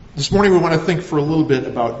This morning we want to think for a little bit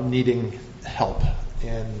about needing help.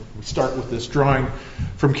 And we start with this drawing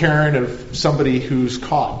from Karen of somebody who's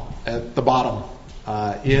caught at the bottom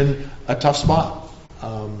in a tough spot,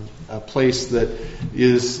 a place that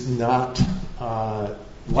is not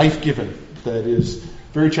life-giving, that is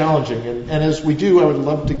very challenging. And as we do, I would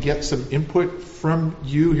love to get some input from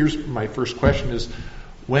you. Here's my first question is,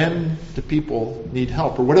 when do people need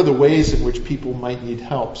help? Or what are the ways in which people might need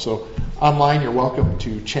help? So online, you're welcome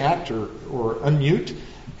to chat or unmute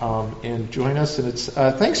and join us. And it's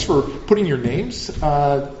thanks for putting your names,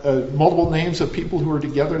 multiple names of people who are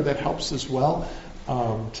together. That helps as well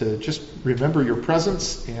to just remember your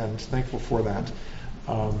presence, and thankful for that.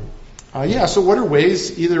 So what are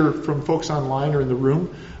ways, either from folks online or in the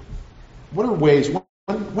room, what are ways,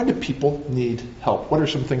 when do people need help? What are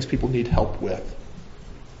some things people need help with?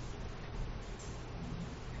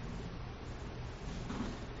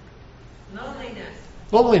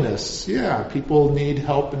 Loneliness, yeah. People need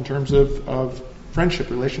help in terms of friendship,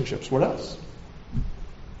 relationships. What else?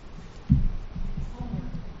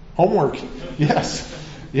 Homework, yes.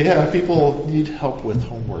 Yeah, people need help with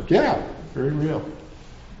homework. Yeah, very real.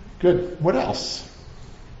 Good. What else?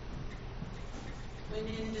 When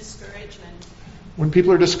in discouragement. When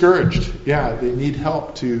people are discouraged, yeah, they need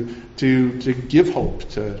help to give hope,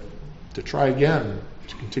 to try again,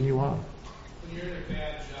 to continue on. When you're in a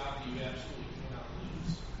bad job, you absolutely cannot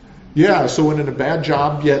lose. Yeah, so when in a bad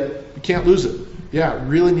job, yet you can't lose it. Yeah,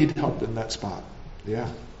 really need help in that spot. Yeah.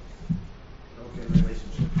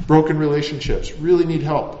 Broken relationships. Really need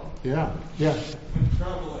help. Yeah.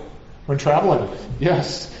 When traveling.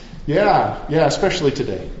 Yes. Yeah, especially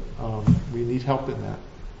today. We need help in that.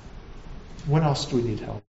 When else do we need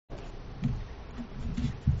help?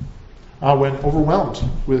 When overwhelmed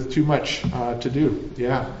with too much to do.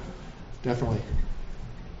 Yeah, definitely.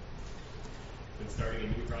 When starting a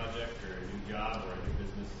new project or a new job or a new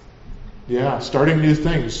business. Yeah, starting new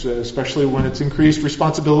things, especially when it's increased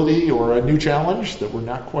responsibility or a new challenge that we're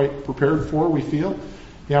not quite prepared for, we feel.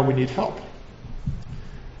 Yeah, we need help.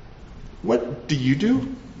 What do you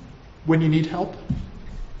do when you need help?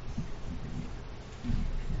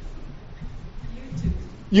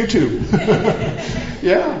 YouTube.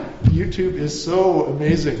 Yeah, YouTube is so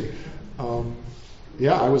amazing.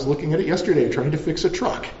 I was looking at it yesterday trying to fix a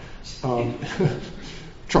truck.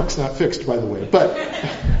 Truck's not fixed, by the way, but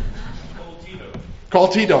call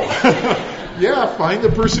Tito. Yeah, find the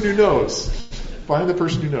person who knows. Find the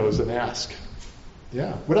person who knows and ask.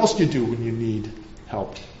 Yeah. What else do you do when you need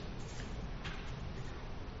help?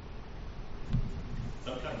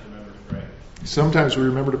 Sometimes we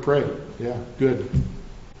remember to pray. Yeah, good.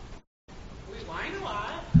 We whine a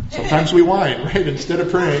lot. Sometimes we whine, right? Instead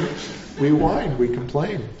of praying, we whine, we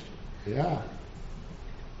complain. Yeah.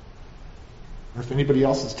 Or if anybody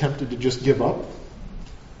else is tempted to just give up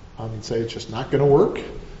and say it's just not going to work.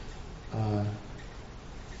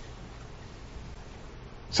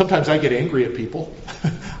 Sometimes I get angry at people.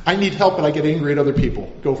 I need help, but I get angry at other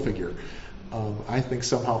people. Go figure. I think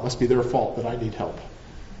somehow it must be their fault that I need help.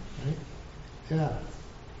 Right? Yeah.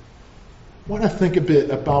 I want to think a bit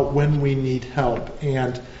about when we need help,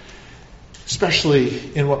 and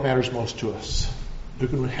especially in what matters most to us. Who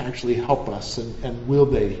can actually help us, and will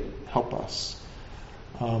they help us?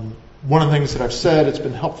 One of the things that I've said, it's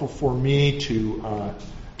been helpful for me to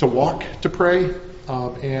walk to pray,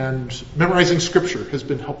 and memorizing Scripture has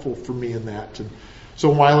been helpful for me in that. And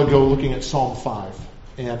so a while ago, looking at Psalm 5,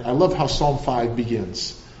 and I love how Psalm 5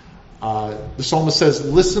 begins. The psalmist says,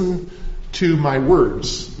 "Listen to my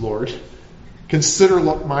words, Lord. Consider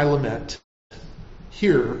my lament.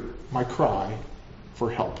 Hear my cry for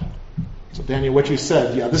help." So Daniel, what you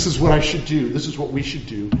said, this is what I should do. This is what we should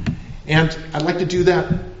do. And I'd like to do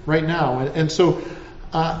that right now. And so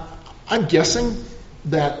I'm guessing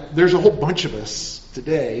that there's a whole bunch of us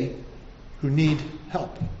today who need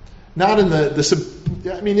help. Not in in the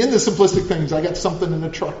simplistic things. I got something in the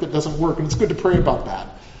truck that doesn't work, and it's good to pray about that.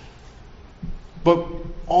 But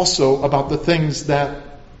also about the things that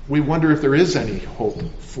we wonder if there is any hope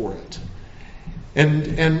for it. And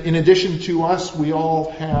in addition to us, we all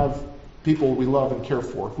have people we love and care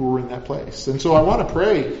for who are in that place. And so I want to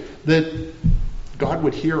pray that God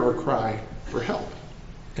would hear our cry for help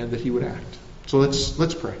and that He would act. So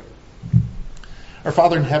let's pray. Our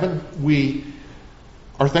Father in heaven, we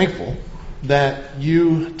are thankful that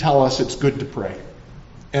You tell us it's good to pray.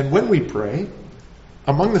 And when we pray,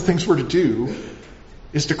 among the things we're to do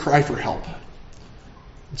is to cry for help.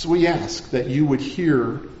 And so we ask that You would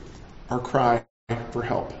hear our cry for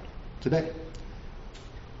help today.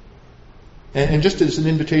 And just as an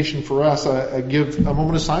invitation for us, I give a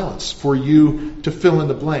moment of silence for you to fill in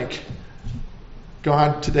the blank.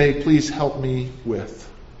 God, today, please help me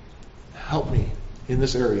in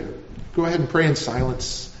this area. Go ahead and pray in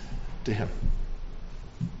silence to Him.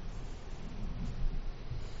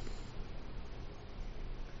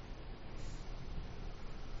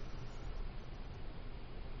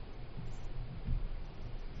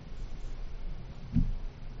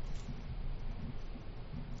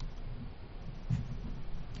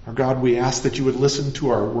 Our God, we ask that you would listen to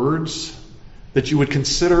our words, that you would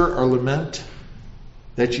consider our lament,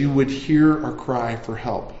 that you would hear our cry for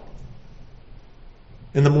help.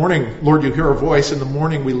 In the morning, Lord, you hear our voice. In the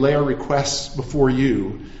morning, we lay our requests before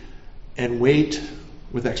you and wait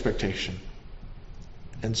with expectation.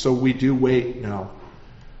 And so we do wait now.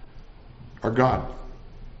 Our God,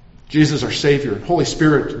 Jesus, our Savior, and Holy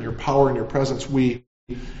Spirit, in your power and your presence, we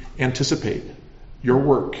anticipate your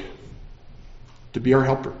work to be our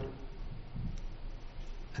helper.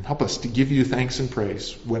 And help us to give you thanks and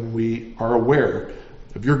praise when we are aware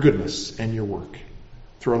of your goodness and your work.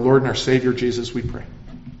 Through our Lord and our Savior, Jesus, we pray.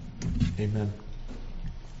 Amen.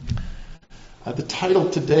 The title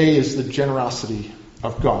today is The Generosity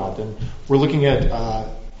of God. And we're looking at a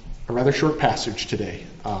rather short passage today.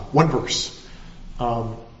 One verse.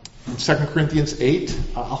 In 2 Corinthians 8.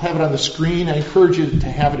 I'll have it on the screen. I encourage you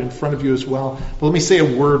to have it in front of you as well. But let me say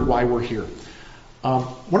a word why we're here.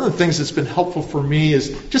 One of the things that's been helpful for me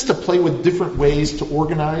is just to play with different ways to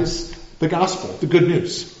organize the gospel, the good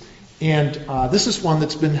news. And this is one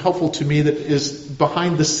that's been helpful to me that is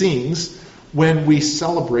behind the scenes when we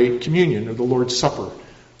celebrate communion or the Lord's Supper.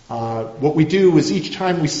 What we do is each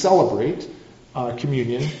time we celebrate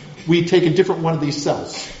communion, we take a different one of these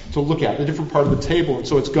cells to look at, a different part of the table. And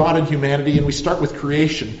so it's God and humanity, and we start with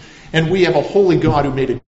creation. And we have a holy God who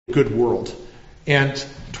made a good world. And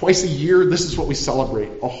twice a year, this is what we celebrate,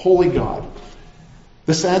 a holy God.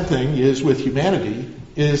 The sad thing is with humanity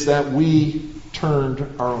is that we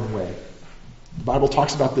turned our own way. The Bible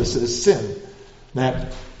talks about this as sin.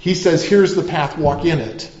 That he says, here's the path, walk in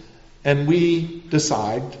it. And we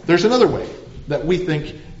decide there's another way that we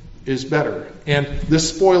think is better. And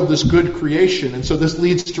this spoiled this good creation. And so this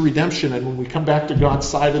leads to redemption. And when we come back to God's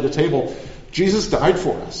side of the table, Jesus died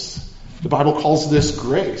for us. The Bible calls this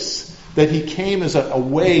grace. That he came as a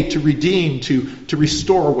way to redeem, to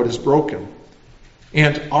restore what is broken.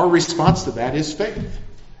 And our response to that is faith.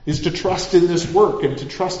 Is to trust in this work and to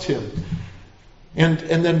trust him. And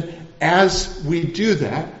then as we do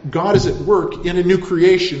that, God is at work in a new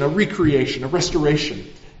creation, a recreation, a restoration.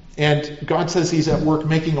 And God says he's at work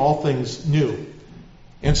making all things new.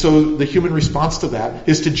 And so the human response to that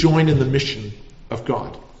is to join in the mission of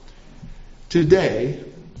God. Today,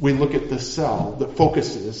 we look at the cell that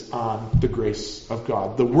focuses on the grace of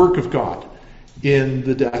God, the work of God in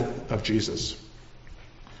the death of Jesus.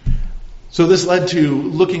 So this led to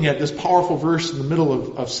looking at this powerful verse in the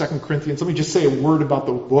middle of 2 Corinthians. Let me just say a word about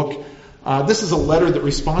the book. This is a letter that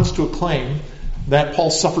responds to a claim that Paul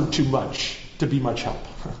suffered too much to be much help.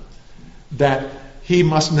 That he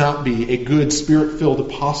must not be a good spirit-filled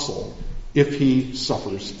apostle if he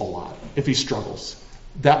suffers a lot, if he struggles.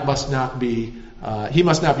 That must not be, he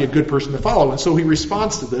must not be a good person to follow. And so he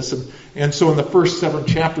responds to this. And so in the first 7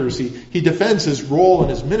 chapters, he defends his role in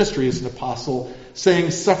his ministry as an apostle,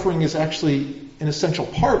 saying suffering is actually an essential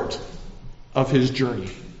part of his journey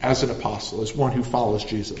as an apostle, as one who follows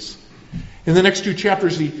Jesus. In the next 2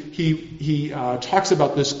 chapters, he talks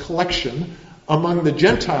about this collection among the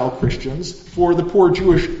Gentile Christians for the poor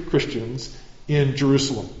Jewish Christians in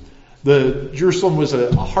Jerusalem. Jerusalem was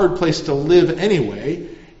a hard place to live anyway,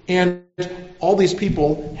 and all these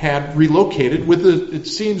people had relocated it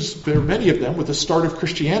seems there are many of them with the start of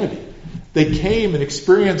Christianity. They came and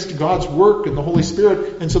experienced God's work and the Holy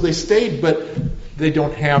Spirit, and so they stayed, but they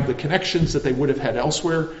don't have the connections that they would have had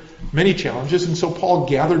elsewhere. Many challenges, and so Paul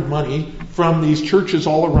gathered money from these churches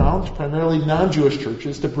all around, primarily non-Jewish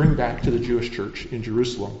churches, to bring back to the Jewish church in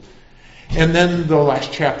Jerusalem. And then the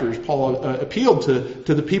last chapters, Paul appealed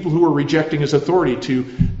to the people who were rejecting his authority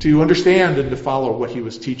to understand and to follow what he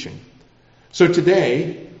was teaching. So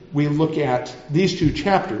today, we look at these 2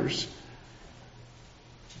 chapters.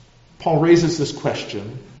 Paul raises this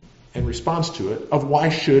question and responds to it of why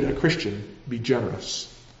should a Christian be generous?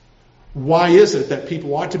 Why is it that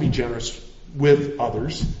people ought to be generous with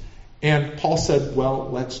others? And Paul said, well,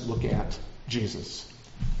 let's look at Jesus.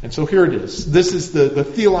 And so here it is. This is the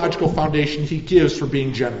theological foundation he gives for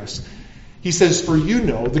being generous. He says, for you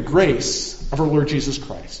know the grace of our Lord Jesus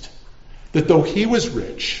Christ, that though he was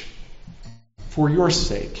rich, for your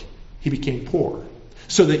sake he became poor,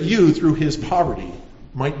 so that you, through his poverty,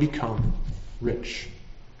 might become rich.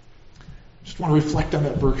 Just want to reflect on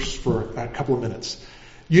that verse for a couple of minutes.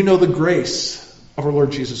 You know the grace of our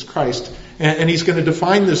Lord Jesus Christ, and he's going to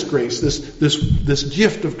define this grace, this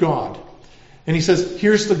gift of God. And he says,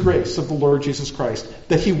 here's the grace of the Lord Jesus Christ,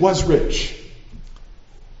 that he was rich,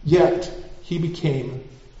 yet he became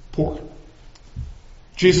poor.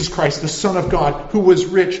 Jesus Christ, the Son of God, who was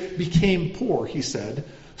rich, became poor, he said,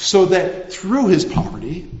 so that through his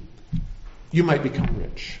poverty, you might become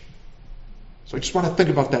rich. So I just want to think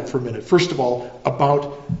about that for a minute. First of all,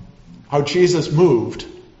 about how Jesus moved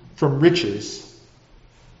from riches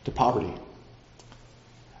to poverty.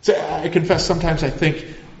 So I confess sometimes I think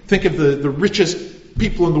of the richest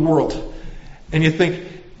people in the world, and you think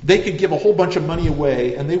they could give a whole bunch of money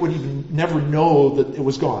away and they would even never know that it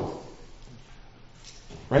was gone.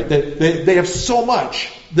 Right? They have so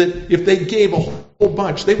much that if they gave a whole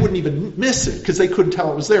bunch, they wouldn't even miss it because they couldn't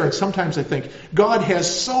tell it was there. And sometimes I think God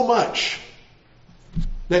has so much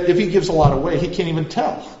that if he gives a lot away, he can't even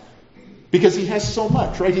tell. Because he has so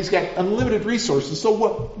much, right? He's got unlimited resources. So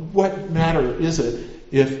what matter is it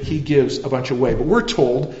if he gives a bunch away? But we're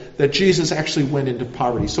told that Jesus actually went into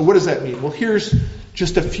poverty. So what does that mean? Well, here's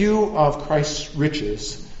just a few of Christ's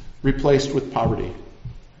riches replaced with poverty.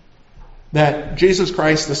 That Jesus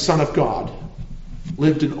Christ, the Son of God,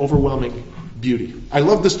 lived in overwhelming beauty. I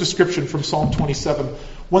love this description from Psalm 27.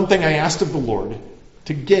 One thing I asked of the Lord,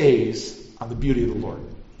 to gaze on the beauty of the Lord.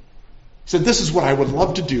 He said, this is what I would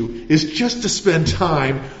love to do, is just to spend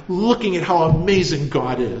time looking at how amazing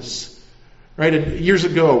God is. Right? And years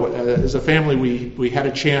ago, as a family, we had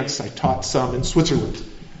a chance, I taught some in Switzerland.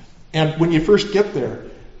 And when you first get there,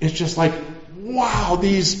 it's just like, wow,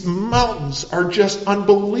 these mountains are just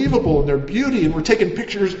unbelievable in their beauty, and we're taking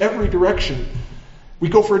pictures every direction. We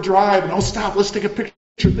go for a drive, and stop, let's take a picture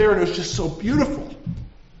there, and it was just so beautiful.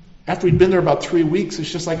 After we'd been there about 3 weeks,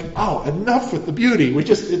 it's just like, enough with the beauty.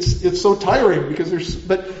 It's so tiring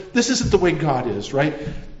but this isn't the way God is, right?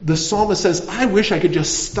 The psalmist says, I wish I could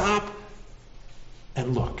just stop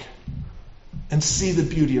and look and see the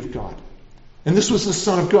beauty of God. And this was the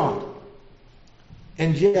Son of God.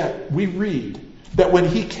 And yet, we read that when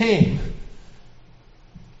he came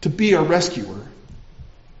to be our rescuer,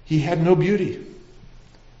 he had no beauty,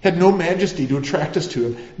 had no majesty to attract us to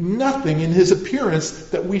him, nothing in his appearance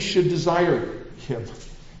that we should desire him.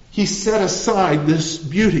 He set aside this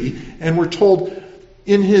beauty, and we're told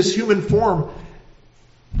in his human form,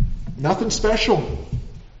 nothing special,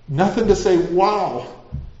 nothing to say, wow.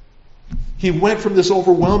 He went from this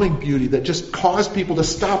overwhelming beauty that just caused people to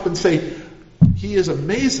stop and say, he is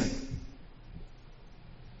amazing,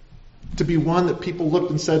 to be one that people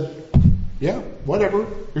looked and said, yeah, whatever,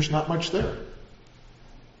 there's not much there.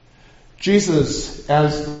 Jesus,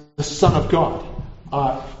 as the Son of God,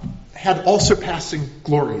 had all-surpassing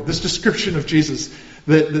glory. This description of Jesus,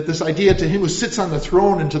 that this idea, to him who sits on the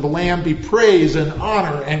throne and to the Lamb be praise and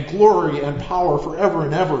honor and glory and power forever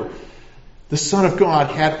and ever. The Son of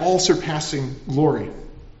God had all-surpassing glory.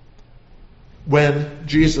 When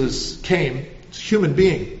Jesus came, as a human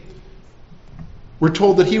being, we're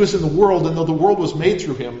told that he was in the world, and though the world was made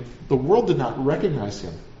through him, the world did not recognize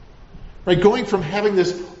him. Right? Going from having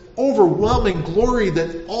this overwhelming glory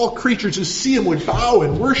that all creatures who see him would bow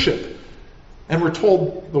and worship, and we're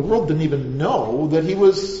told the world didn't even know that he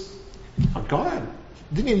was a God.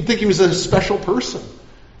 Didn't even think he was a special person.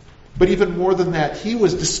 But even more than that, he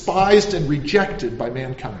was despised and rejected by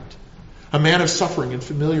mankind. A man of suffering and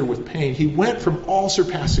familiar with pain. He went from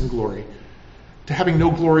all-surpassing glory to having no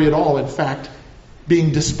glory at all. In fact,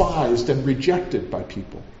 being despised and rejected by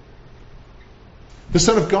people. The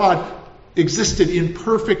Son of God existed in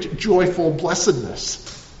perfect, joyful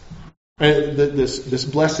blessedness. This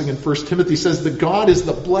blessing in 1 Timothy says that God is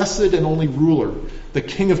the blessed and only ruler, the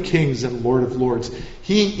King of kings and Lord of lords.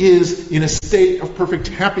 He is in a state of perfect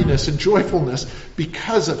happiness and joyfulness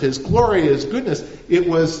because of his glory, his goodness. It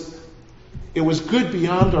was good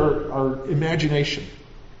beyond our imagination.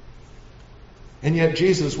 And yet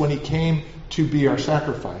Jesus, when he came to be our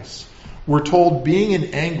sacrifice, we're told, being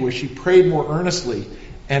in anguish, he prayed more earnestly,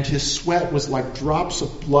 and his sweat was like drops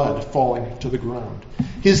of blood falling to the ground.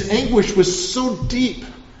 His anguish was so deep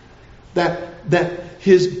that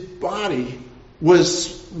his body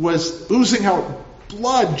was oozing out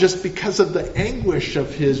blood just because of the anguish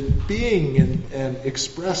of his being, and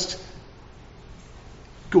expressed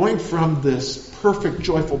going from this perfect,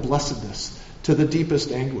 joyful blessedness to the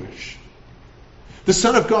deepest anguish. The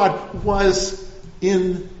Son of God was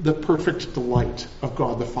in the perfect delight of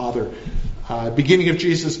God the Father. Beginning of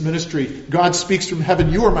Jesus' ministry, God speaks from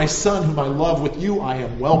heaven, "You are my Son whom I love. With you I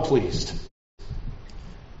am well pleased."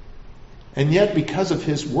 And yet, because of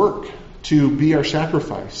his work to be our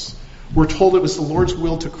sacrifice. We're told it was the Lord's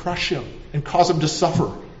will to crush him and cause him to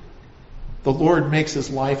suffer. The Lord makes his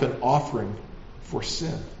life an offering for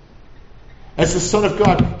sin. As the Son of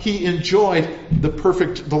God, he enjoyed the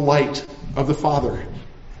perfect delight of the Father.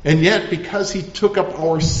 And yet, because he took up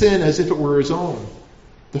our sin as if it were his own,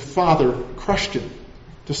 the Father crushed him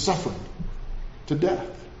to suffering, to death.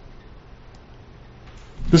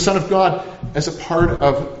 The Son of God, as a part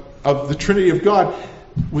of the Trinity of God,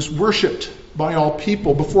 was worshipped by all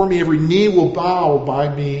people. Before me every knee will bow,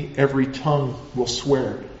 by me every tongue will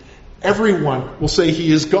swear. Everyone will say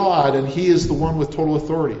he is God and he is the one with total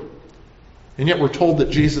authority. And yet we're told that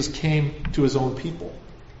Jesus came to his own people.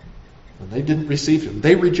 And they didn't receive him.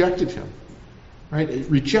 They rejected him. Right?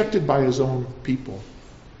 Rejected by his own people.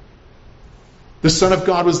 The Son of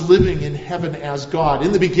God was living in heaven as God.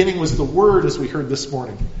 In the beginning was the Word, as we heard this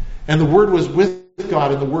morning. And the Word was with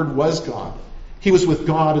God, and the Word was God. He was with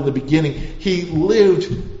God in the beginning. He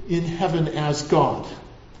lived in heaven as God.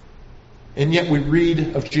 And yet we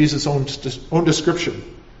read of Jesus' own description.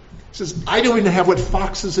 He says, I don't even have what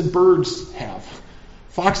foxes and birds have.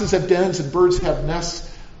 Foxes have dens and birds have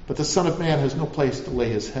nests, but the Son of Man has no place to lay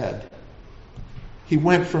his head. He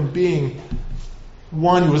went from being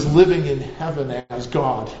one who was living in heaven as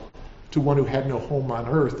God to one who had no home on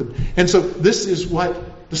earth. And so this is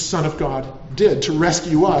what the Son of God did to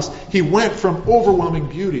rescue us. He went from overwhelming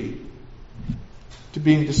beauty to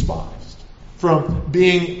being despised. From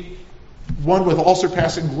being one with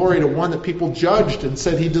all-surpassing glory to one that people judged and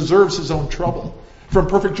said he deserves his own trouble. From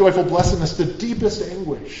perfect joyful blessedness to deepest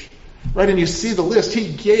anguish. Right? And you see the list.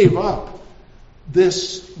 He gave up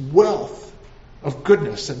this wealth of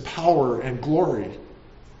goodness and power and glory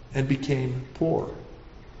and became poor.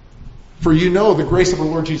 For you know the grace of our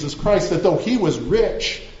Lord Jesus Christ, that though he was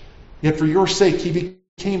rich, yet for your sake he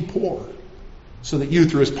became poor, so that you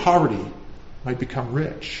through his poverty might become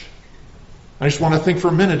rich. I just want to think for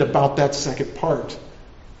a minute about that second part.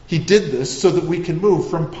 He did this so that we can move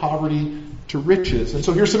from poverty to riches. And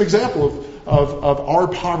so here's some example of our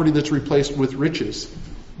poverty that's replaced with riches.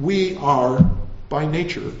 We are, by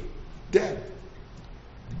nature, dead.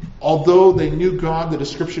 Although they knew God, the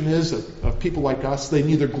description is of people like us, they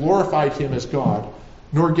neither glorified him as God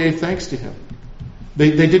nor gave thanks to him.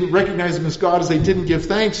 They didn't recognize him as God as they didn't give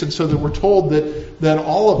thanks, and so that we're told that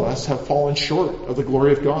all of us have fallen short of the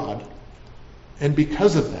glory of God. And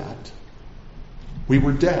because of that, we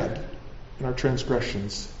were dead in our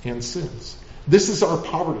transgressions and sins. This is our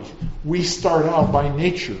poverty. We start out by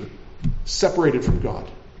nature separated from God.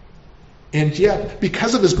 And yet,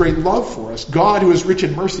 because of his great love for us, God, who is rich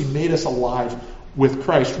in mercy, made us alive with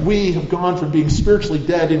Christ. We have gone from being spiritually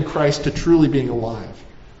dead in Christ to truly being alive.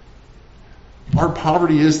 Our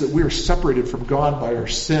poverty is that we are separated from God by our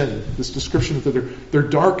sin. This description that they're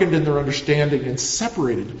darkened in their understanding and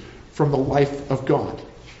separated from the life of God.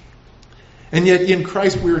 And yet in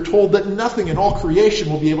Christ we are told that nothing in all creation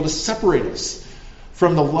will be able to separate us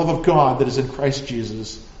from the love of God that is in Christ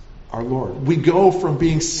Jesus our Lord. We go from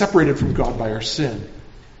being separated from God by our sin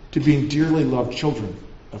to being dearly loved children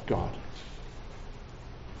of God.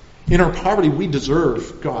 In our poverty, we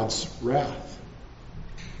deserve God's wrath.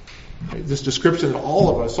 This description that all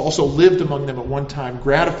of us also lived among them at one time,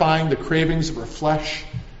 gratifying the cravings of our flesh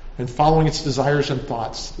and following its desires and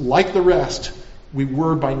thoughts. Like the rest, we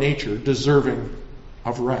were by nature deserving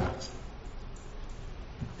of wrath.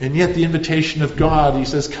 And yet the invitation of God, he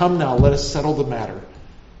says, come now, let us settle the matter.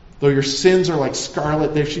 Though your sins are like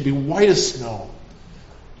scarlet, they should be white as snow.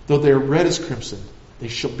 Though they are red as crimson, they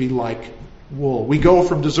shall be like wool. We go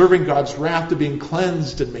from deserving God's wrath to being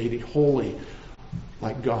cleansed and made holy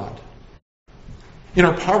like God. In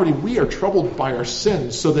our poverty, we are troubled by our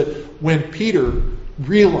sins, so that when Peter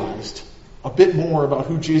realized a bit more about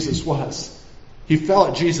who Jesus was, he fell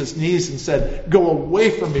at Jesus' knees and said, go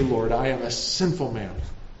away from me, Lord, I am a sinful man.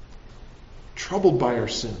 Troubled by our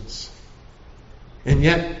sins. And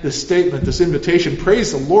yet, this statement, this invitation,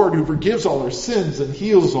 praise the Lord who forgives all our sins and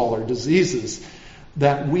heals all our diseases,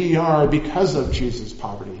 that we are, because of Jesus'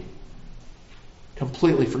 poverty,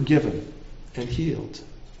 completely forgiven and healed.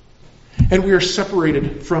 And we are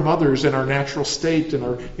separated from others in our natural state,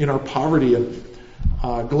 in our poverty. And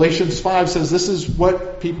Galatians 5 says this is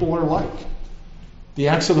what people are like. The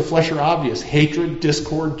acts of the flesh are obvious: hatred,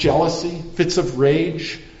 discord, jealousy, fits of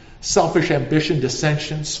rage, selfish ambition,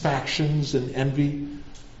 dissensions, factions, and envy,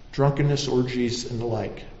 drunkenness, orgies, and the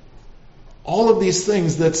like. All of these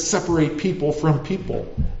things that separate people from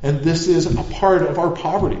people. And this is a part of our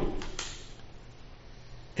poverty.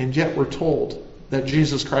 And yet we're told that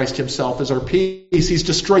Jesus Christ himself is our peace. He's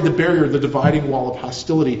destroyed the barrier, the dividing wall of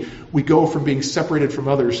hostility. We go from being separated from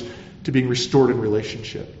others to being restored in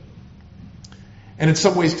relationship. And in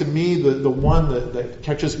some ways, to me, the one that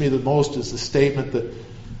catches me the most is the statement that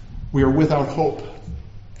we are without hope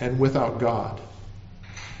and without God.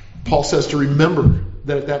 Paul says to remember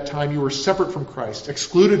that at that time you were separate from Christ,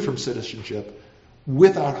 excluded from citizenship,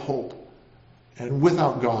 without hope, and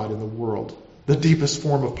without God in the world, the deepest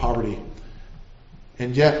form of poverty.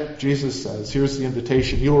 And yet, Jesus says, here's the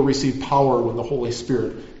invitation, you will receive power when the Holy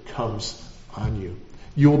Spirit comes on you.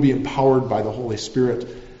 You will be empowered by the Holy Spirit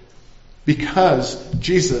because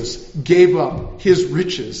Jesus gave up his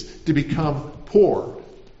riches to become poor.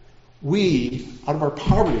 We, out of our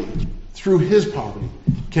poverty, through his poverty,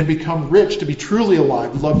 can become rich, to be truly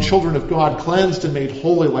alive, beloved children of God, cleansed and made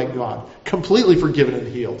holy like God, completely forgiven and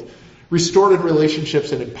healed, restored in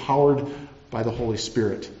relationships and empowered by the Holy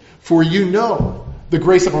Spirit. For you know the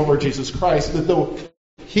grace of our Lord Jesus Christ, that though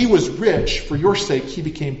he was rich, for your sake he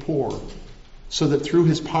became poor, so that through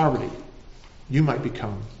his poverty you might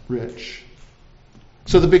become rich.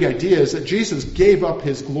 So the big idea is that Jesus gave up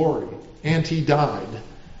his glory and he died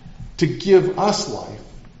to give us life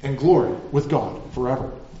and glory with God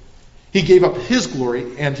forever. He gave up his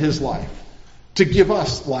glory and his life to give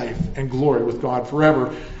us life and glory with God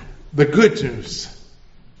forever. The good news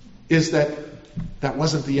is that that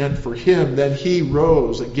wasn't the end for him. Then he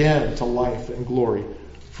rose again to life and glory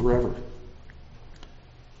forever.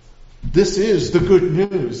 This is the good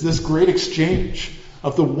news, this great exchange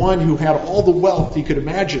of the one who had all the wealth he could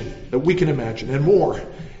imagine, that we can imagine, and more.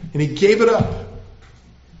 And he gave it up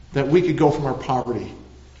that we could go from our poverty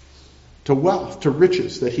to wealth, to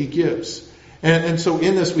riches that he gives. And so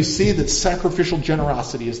in this we see that sacrificial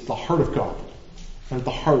generosity is the heart of God and at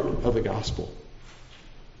the heart of the gospel.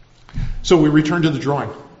 So we return to the drawing.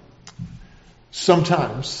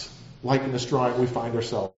 Sometimes, like in this drawing, we find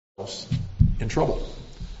ourselves in trouble.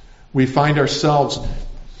 We find ourselves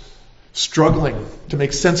struggling to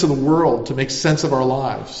make sense of the world, to make sense of our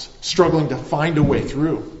lives, struggling to find a way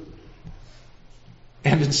through.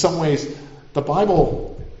 And in some ways, the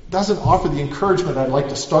Bible doesn't offer the encouragement I'd like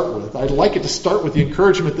to start with. I'd like it to start with the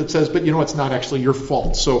encouragement that says, but it's not actually your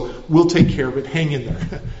fault, so we'll take care of it. Hang in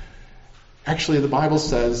there. Actually, the Bible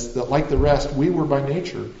says that like the rest, we were by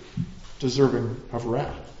nature deserving of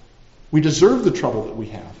wrath. We deserve the trouble that we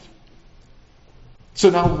have. So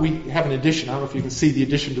now we have an addition. I don't know if you can see the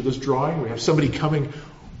addition to this drawing. We have somebody coming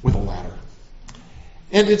with a ladder.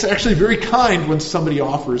 And it's actually very kind when somebody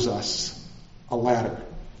offers us a ladder.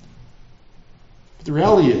 But the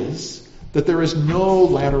reality is that there is no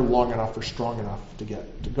ladder long enough or strong enough to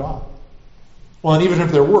get to God. Well, and even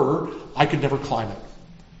if there were, I could never climb it.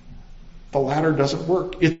 The ladder doesn't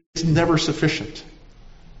work. It's never sufficient.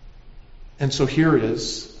 And so here it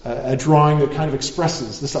is, a drawing that kind of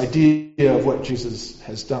expresses this idea of what Jesus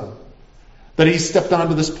has done. That he stepped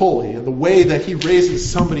onto this pulley, and the way that he raises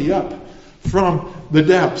somebody up from the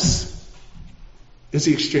depths is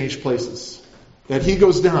he exchanged places. That he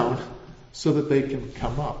goes down so that they can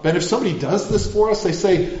come up. And if somebody does this for us, they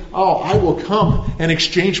say, I will come and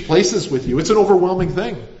exchange places with you. It's an overwhelming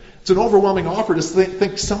thing. It's an overwhelming offer to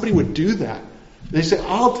think somebody would do that. They say,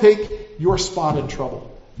 I'll take your spot in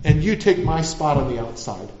trouble, and you take my spot on the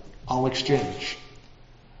outside. I'll exchange.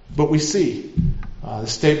 But we see the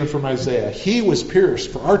statement from Isaiah, he was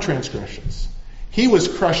pierced for our transgressions. He was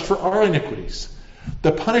crushed for our iniquities.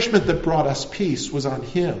 The punishment that brought us peace was on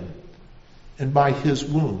him, and by his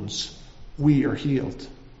wounds we are healed.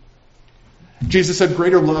 Jesus said,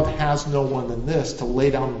 greater love has no one than this, to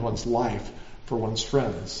lay down one's life for one's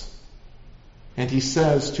friends. And he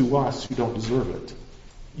says to us who don't deserve it,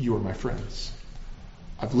 you are my friends.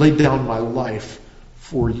 I've laid down my life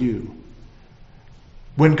for you.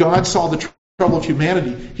 When God saw the trouble of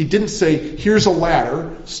humanity, he didn't say, here's a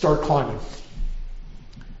ladder, start climbing.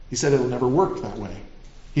 He said it'll never work that way.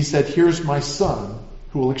 He said, here's my son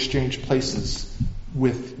who will exchange places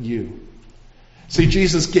with you. See,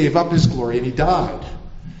 Jesus gave up his glory and he died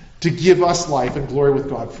to give us life and glory with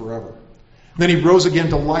God forever. Then he rose again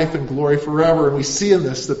to life and glory forever. And we see in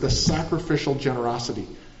this that the sacrificial generosity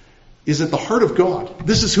is at the heart of God.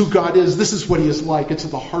 This is who God is. This is what he is like. It's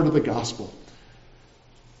at the heart of the gospel.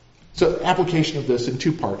 So application of this in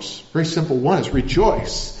two parts. Very simple. One is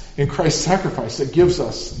rejoice in Christ's sacrifice that gives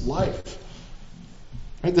us life.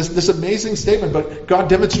 Right? This amazing statement, but God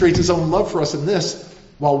demonstrates his own love for us in this.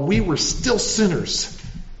 While we were still sinners,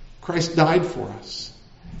 Christ died for us.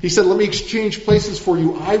 He said, let me exchange places for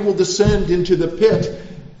you. I will descend into the pit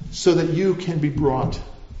so that you can be brought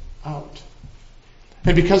out.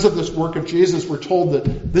 And because of this work of Jesus, we're told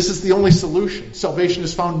that this is the only solution. Salvation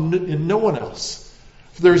is found in no one else.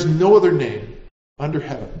 For there is no other name under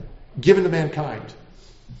heaven given to mankind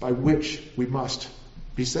by which we must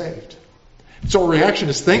be saved. So our reaction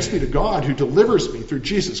is, thanks be to God who delivers me through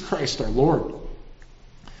Jesus Christ our Lord.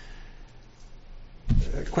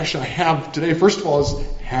 The question I have today, first of all, is,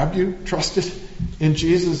 have you trusted in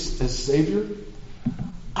Jesus as Savior?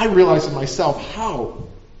 I realize in myself how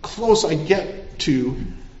close I get to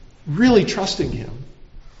really trusting Him,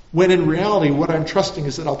 when in reality what I'm trusting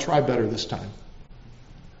is that I'll try better this time.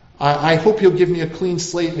 I hope He'll give me a clean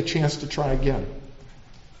slate and a chance to try again.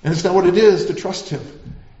 And it's not what it is to trust Him.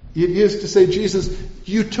 It is to say, Jesus,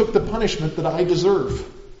 you took the punishment that I deserve.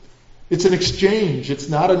 It's an exchange. It's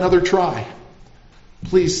not another try.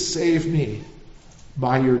 Please save me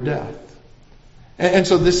by your death. And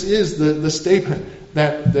so this is the statement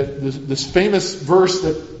that this famous verse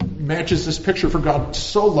that matches this picture. For God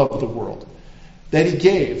so loved the world that He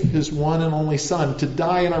gave His one and only Son to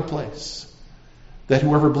die in our place, that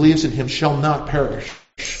whoever believes in Him shall not perish,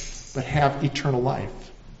 but have eternal life.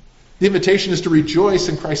 The invitation is to rejoice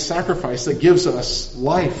in Christ's sacrifice that gives us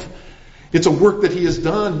life. It's a work that He has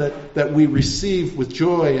done that we receive with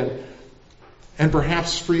joy. And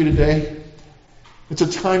perhaps for you today, it's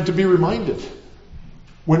a time to be reminded.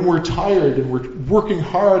 When we're tired and we're working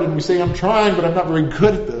hard and we say, I'm trying, but I'm not very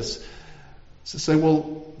good at this. To say,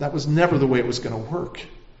 well, that was never the way it was going to work.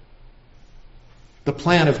 The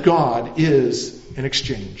plan of God is an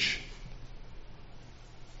exchange.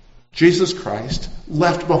 Jesus Christ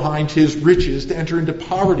left behind His riches to enter into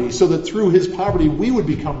poverty, so that through His poverty we would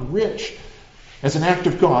become rich, as an act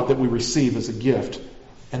of God that we receive as a gift,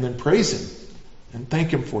 and then praise Him and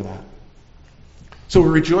thank Him for that. So we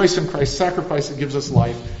rejoice in Christ's sacrifice that gives us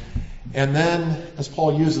life. And then, as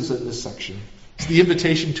Paul uses it in this section, it's the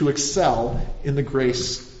invitation to excel in the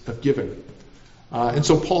grace of giving. And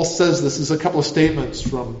so Paul says this is a couple of statements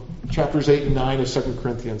from chapters 8 and 9 of 2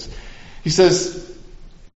 Corinthians. He says,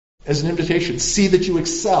 as an invitation, see that you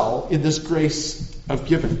excel in this grace of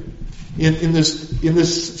giving, in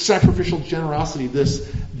this sacrificial generosity,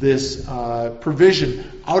 this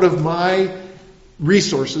provision out of my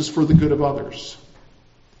resources for the good of others.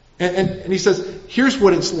 And he says, here's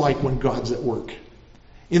what it's like when God's at work.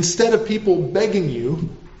 Instead of people begging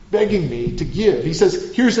me to give, he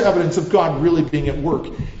says, here's evidence of God really being at work.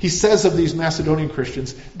 He says of these Macedonian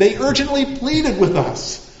Christians, they urgently pleaded with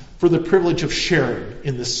us for the privilege of sharing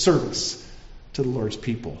in this service to the Lord's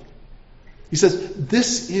people. He says,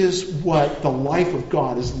 this is what the life of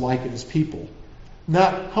God is like in His people.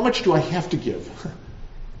 Not, how much do I have to give?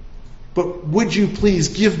 But would you please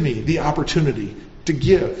give me the opportunity to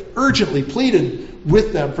give? Urgently pleaded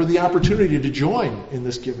with them for the opportunity to join in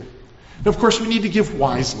this giving. And of course, we need to give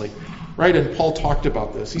wisely, right? And Paul talked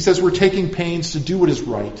about this. He says we're taking pains to do what is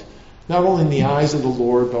right, not only in the eyes of the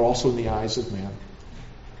Lord, but also in the eyes of man.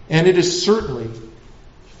 And it is certainly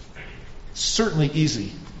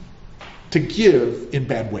easy to give in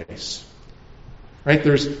bad ways. Right?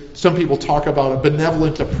 There's some people talk about a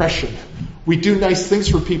benevolent oppression. We do nice things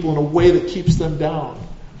for people in a way that keeps them down.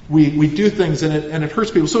 We do things and it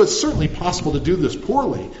hurts people. So it's certainly possible to do this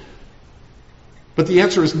poorly. But the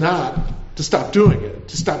answer is not to stop doing it,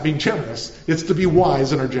 to stop being generous. It's to be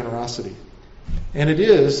wise in our generosity. And it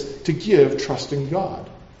is to give trusting God.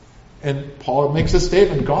 And Paul makes a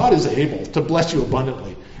statement, God is able to bless you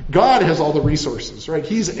abundantly. God has all the resources, right?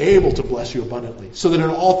 He's able to bless you abundantly, so that in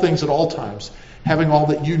all things at all times, having all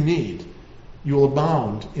that you need, you will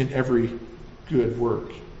abound in every good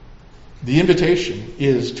work. The invitation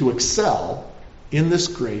is to excel in this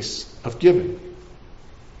grace of giving,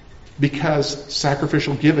 because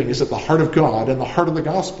sacrificial giving is at the heart of God and the heart of the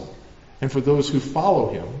gospel. And for those who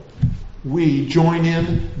follow Him, we join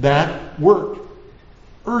in that work,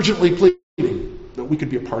 urgently pleading that we could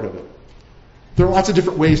be a part of it. There are lots of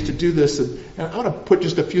different ways to do this, and I want to put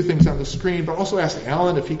just a few things on the screen, but also ask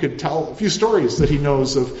Alan if he could tell a few stories that he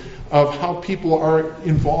knows of how people are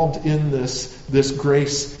involved in this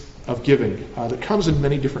grace of giving that comes in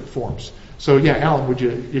many different forms. So yeah, Alan, would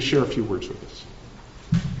you share a few words with us?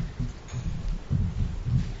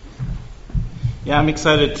 Yeah, I'm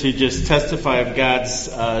excited to just testify of God's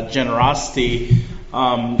generosity.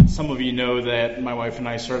 Some of you know that my wife and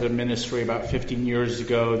I started a ministry about 15 years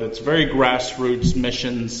ago that's very grassroots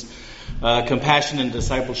missions, compassion and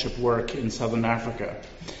discipleship work in Southern Africa.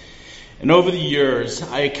 And over the years,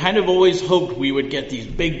 I kind of always hoped we would get these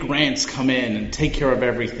big grants come in and take care of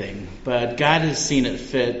everything. But God has seen it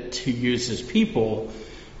fit to use His people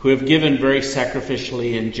who have given very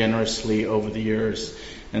sacrificially and generously over the years.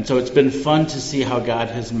 And so it's been fun to see how God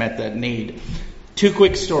has met that need. Two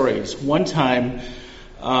quick stories. One time,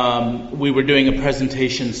 we were doing a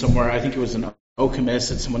presentation somewhere, I think it was in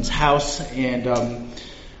Okemos at someone's house, and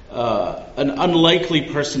an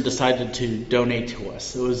unlikely person decided to donate to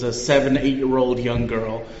us. It was a 7-8-year-old young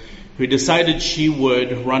girl who decided she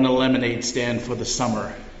would run a lemonade stand for the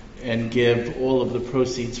summer and give all of the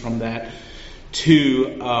proceeds from that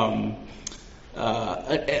to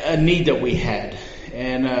a need that we had.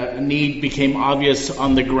 And a need became obvious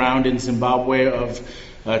on the ground in Zimbabwe of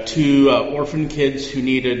 2 orphan kids who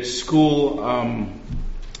needed school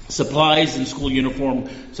supplies and school uniform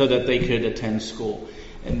so that they could attend school.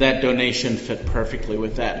 And that donation fit perfectly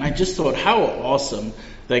with that. And I just thought, how awesome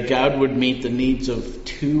that God would meet the needs of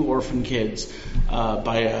 2 orphan kids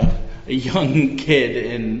by a young kid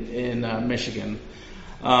in Michigan.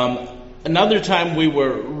 Another time we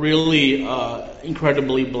were really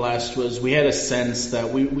incredibly blessed was we had a sense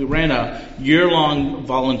that we ran a year-long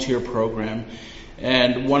volunteer program,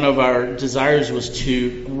 and one of our desires was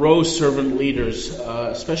to grow servant leaders,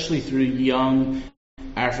 especially through young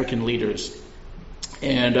African leaders.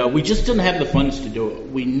 And we just didn't have the funds to do it.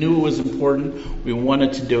 We knew it was important. We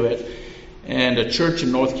wanted to do it. And a church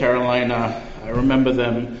in North Carolina, I remember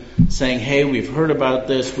them saying, hey, we've heard about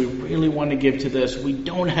this. We really want to give to this. We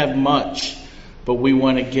don't have much, but we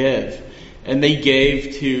want to give. And they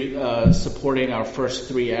gave to supporting our first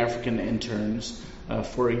 3 African interns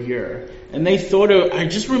for a year. And they thought, I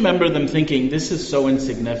just remember them thinking, this is so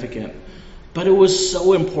insignificant. But it was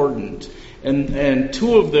so important. And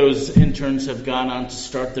 2 of those interns have gone on to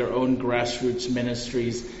start their own grassroots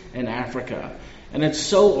ministries in Africa. And it's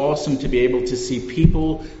so awesome to be able to see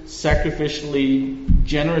people sacrificially,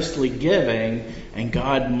 generously giving, and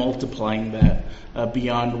God multiplying that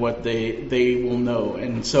beyond what they will know.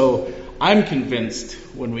 And so I'm convinced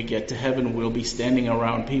when we get to heaven, we'll be standing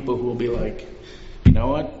around people who will be like, you know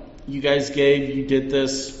what? You guys gave, you did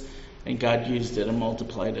this, and God used it and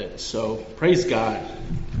multiplied it. So praise God.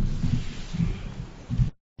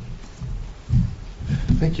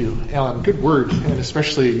 Thank you, Alan. Good word. And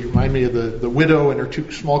especially you remind me of the widow and her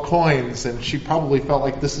 2 small coins, and she probably felt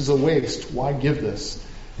like this is a waste. Why give this?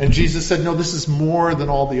 And Jesus said, no, this is more than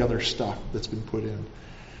all the other stuff that's been put in.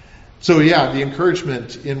 So yeah, the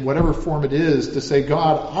encouragement in whatever form it is to say,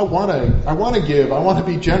 God, I want to give. I want to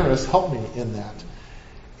be generous. Help me in that.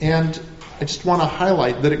 And I just want to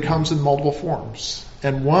highlight that it comes in multiple forms.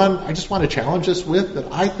 And one I just want to challenge us with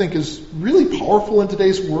that I think is really powerful in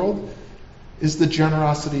today's world is the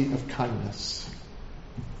generosity of kindness.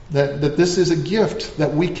 That this is a gift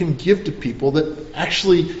that we can give to people that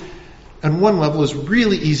actually, on one level, is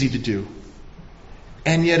really easy to do.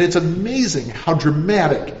 And yet it's amazing how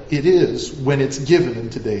dramatic it is when it's given in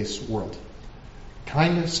today's world.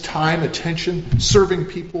 Kindness, time, attention, serving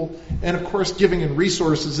people, and of course giving in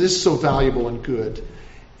resources is so valuable and good.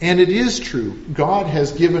 And it is true, God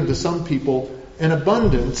has given to some people an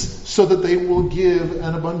abundance so that they will give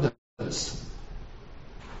an abundance.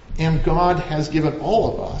 And God has given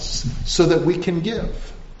all of us so that we can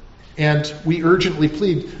give. And we urgently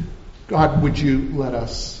plead, God, would you let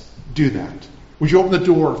us do that? Would you open the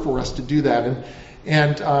door for us to do that?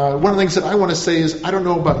 And one of the things that I want to say is, I don't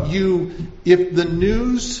know about you, if the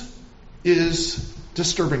news is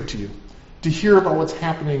disturbing to you, to hear about what's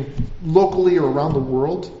happening locally or around the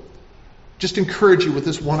world, just encourage you with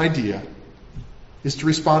this one idea, is to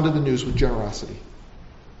respond to the news with generosity.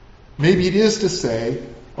 Maybe it is to say,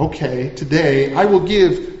 okay, today I will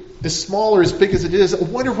give as small or as big as it is. A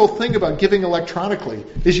wonderful thing about giving electronically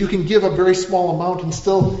is you can give a very small amount and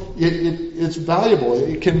still it's valuable.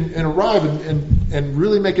 It can arrive and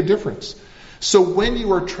really make a difference. So when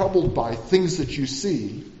you are troubled by things that you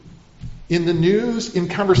see in the news, in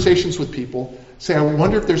conversations with people, say, I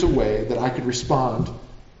wonder if there's a way that I could respond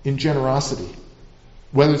in generosity,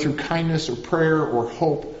 whether through kindness or prayer or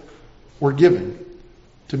hope or giving,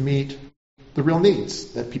 to meet the real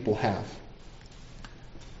needs that people have.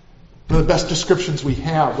 One of the best descriptions we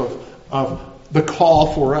have of the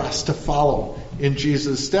call for us to follow in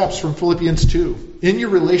Jesus' steps from Philippians 2. In your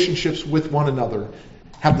relationships with one another,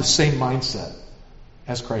 have the same mindset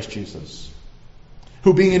as Christ Jesus,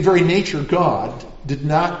 who being in very nature God, did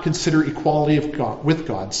not consider equality with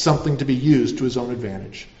God something to be used to his own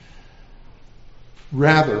advantage.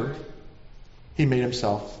 Rather, he made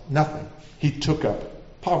himself nothing. He took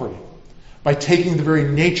up poverty. By taking the very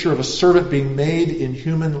nature of a servant, being made in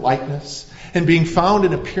human likeness, and being found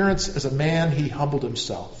in appearance as a man, he humbled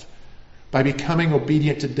himself by becoming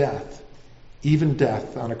obedient to death, even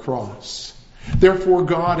death on a cross. Therefore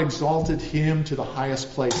God exalted him to the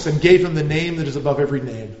highest place and gave him the name that is above every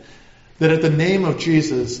name, that at the name of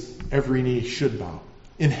Jesus every knee should bow,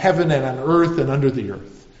 in heaven and on earth and under the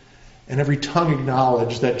earth, and every tongue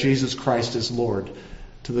acknowledge that Jesus Christ is Lord,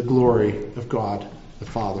 to the glory of God the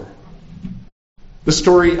Father. The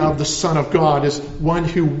story of the Son of God is one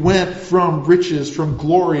who went from riches, from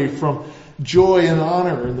glory, from joy and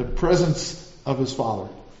honor in the presence of his Father,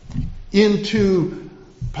 into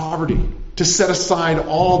poverty, to set aside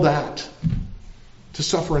all that, to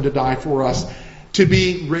suffer and to die for us, to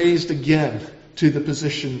be raised again to the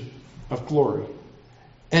position of glory.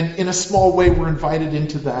 And in a small way, we're invited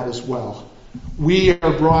into that as well. We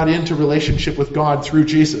are brought into relationship with God through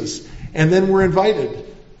Jesus, and then we're invited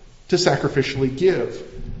to sacrificially give.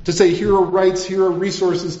 To say, here are rights, here are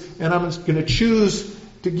resources, and I'm going to choose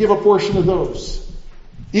to give a portion of those.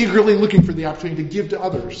 Eagerly looking for the opportunity to give to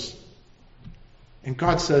others. And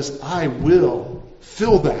God says, I will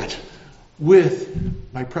fill that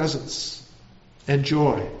with my presence and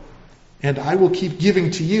joy. And I will keep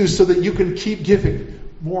giving to you so that you can keep giving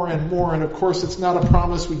more and more. And of course, it's not a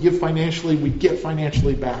promise. We give financially, we get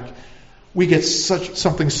financially back. We get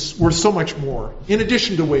something worth so much more, in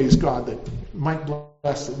addition to ways, God, that might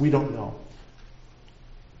bless that we don't know.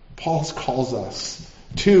 Paul calls us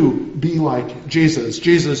to be like Jesus.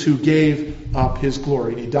 Jesus who gave up his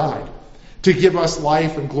glory, and he died to give us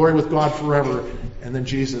life and glory with God forever. And then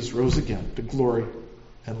Jesus rose again to glory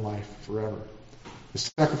and life forever. The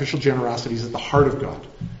sacrificial generosity is at the heart of God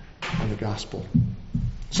and the gospel.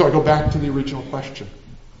 So I go back to the original question.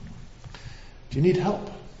 Do you need help?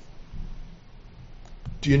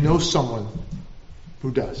 Do you know someone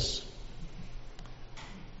who does?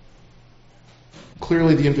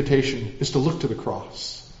 Clearly the invitation is to look to the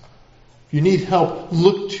cross. If you need help,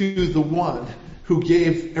 look to the one who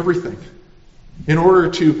gave everything in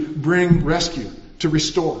order to bring rescue, to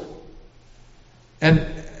restore.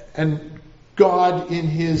 And God in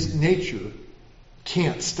his nature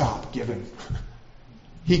can't stop giving.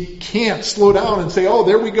 He can't slow down and say, oh,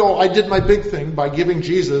 there we go, I did my big thing by giving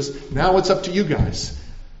Jesus, now it's up to you guys.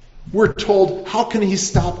 We're told, how can he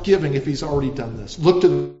stop giving if he's already done this? Look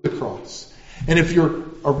to the cross. And if you're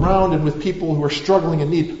around and with people who are struggling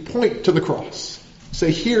in need, point to the cross.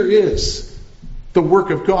 Say, here is the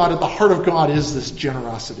work of God. At the heart of God is this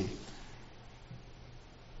generosity.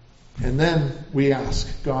 And then we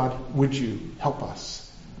ask, God, would you help us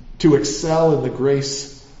to excel in the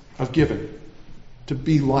grace of giving, to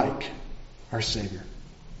be like our Savior?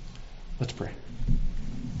 Let's pray.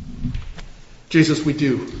 Jesus, we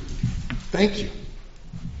do thank you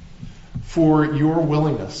for your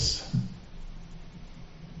willingness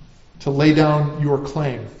to lay down your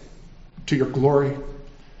claim to your glory,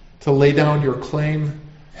 to lay down your claim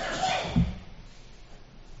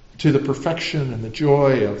to the perfection and the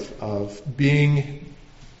joy of being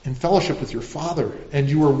in fellowship with your Father. And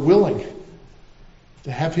you are willing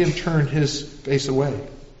to have him turn his face away.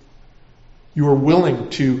 You are willing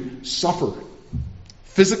to suffer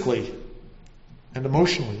physically and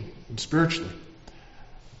emotionally and spiritually,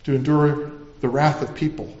 to endure the wrath of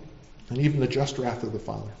people and even the just wrath of the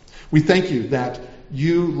Father. We thank you that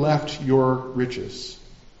you left your riches,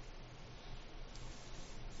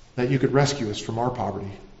 that you could rescue us from our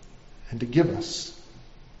poverty and to give us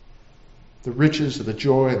the riches of the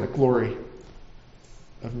joy and the glory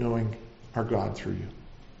of knowing our God through you.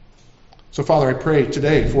 So, Father, I pray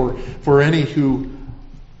today for any who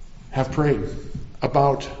have prayed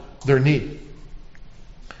about their need.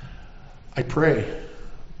 I pray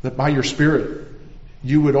that by your Spirit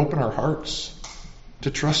you would open our hearts to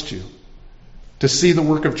trust you, to see the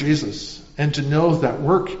work of Jesus, and to know that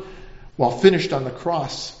work, while finished on the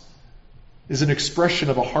cross, is an expression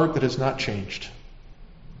of a heart that has not changed,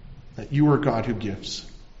 that you are God who gives.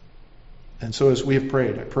 And so as we have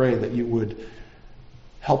prayed, I pray that you would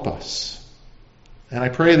help us. And I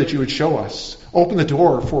pray that you would show us, open the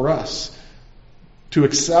door for us to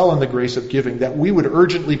excel in the grace of giving, that we would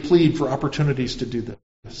urgently plead for opportunities to do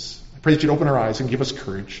this. I pray that you'd open our eyes and give us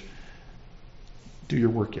courage. Do your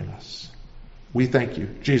work in us. We thank you,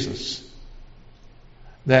 Jesus,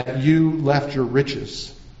 that you left your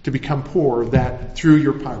riches to become poor, that through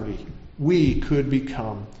your poverty we could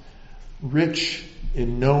become rich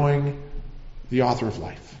in knowing the author of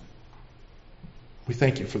life. We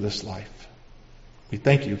thank you for this life. We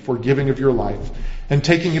thank you for giving of your life and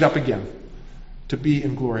taking it up again to be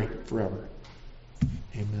in glory forever.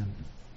 Amen.